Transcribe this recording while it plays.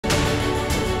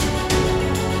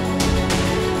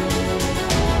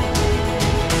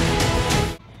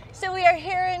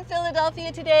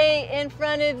Philadelphia today in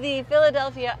front of the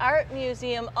Philadelphia Art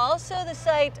Museum, also the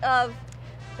site of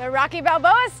the Rocky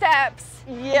Balboa steps.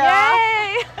 Yeah.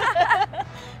 Yay!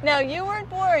 Now, you weren't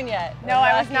born yet. No,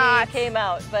 I was not. Came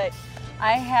out, but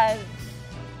I had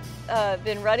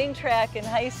been running track in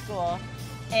high school,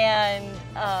 and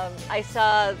I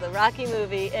saw the Rocky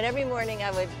movie, and every morning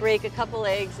I would break a couple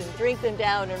eggs and drink them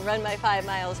down and run my 5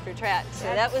 miles for track. So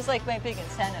that was like my big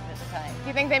incentive at the time. Do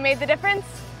you think they made the difference?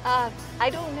 I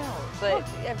don't know, but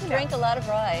I've drank a lot of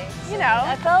rye. You know.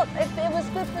 I felt it was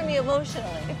good for me emotionally.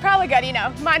 It's probably good, you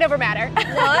know, mind over matter.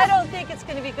 No, I don't think it's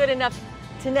going to be good enough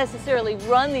to necessarily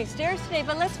run these stairs today,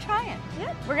 but let's try it.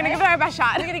 Yeah, we're going to give it our best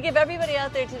shot. We're going to give everybody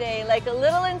out there today like a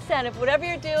little incentive. Whatever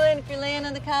you're doing, if you're laying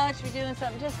on the couch, you're doing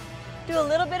something, just do a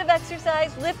little bit of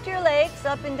exercise. Lift your legs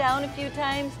up and down a few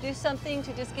times. Do something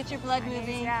to just get your blood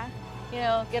moving. Yeah. You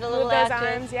know, get a little Move those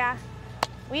active. arms, yeah.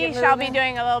 We shall be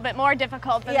doing a little bit more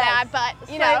difficult than that, but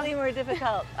you know. Slightly more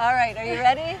difficult. All right, are you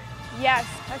ready? Yes.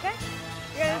 Okay.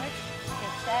 Good.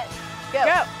 Get set. Go.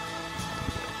 Go.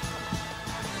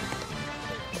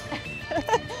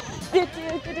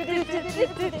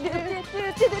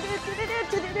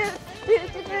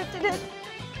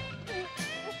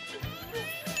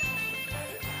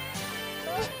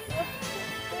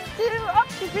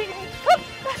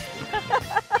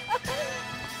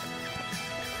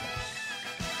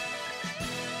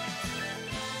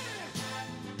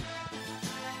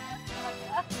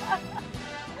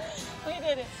 We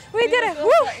did it. We did it.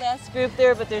 Woo! That last group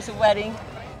there, but there's a wedding.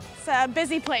 It's a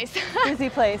busy place. Busy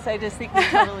place. I just think we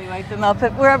totally wiped them out.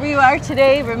 But wherever you are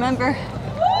today, remember,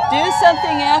 do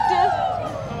something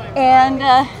active,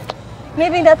 and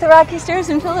maybe not the Rocky Stairs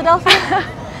in Philadelphia,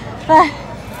 but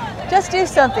just do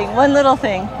something. One little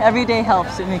thing. Every day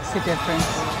helps. It makes a difference.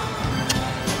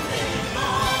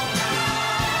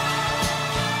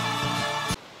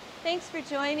 Thanks for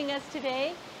joining us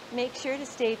today. Make sure to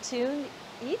stay tuned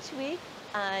each week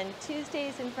on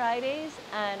Tuesdays and Fridays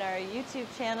on our YouTube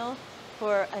channel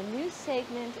for a new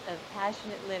segment of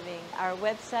Passionate Living. Our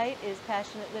website is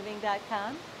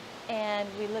passionateliving.com, and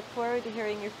we look forward to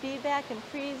hearing your feedback, and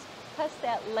please press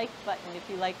that like button if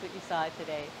you liked what you saw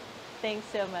today. Thanks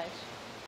so much.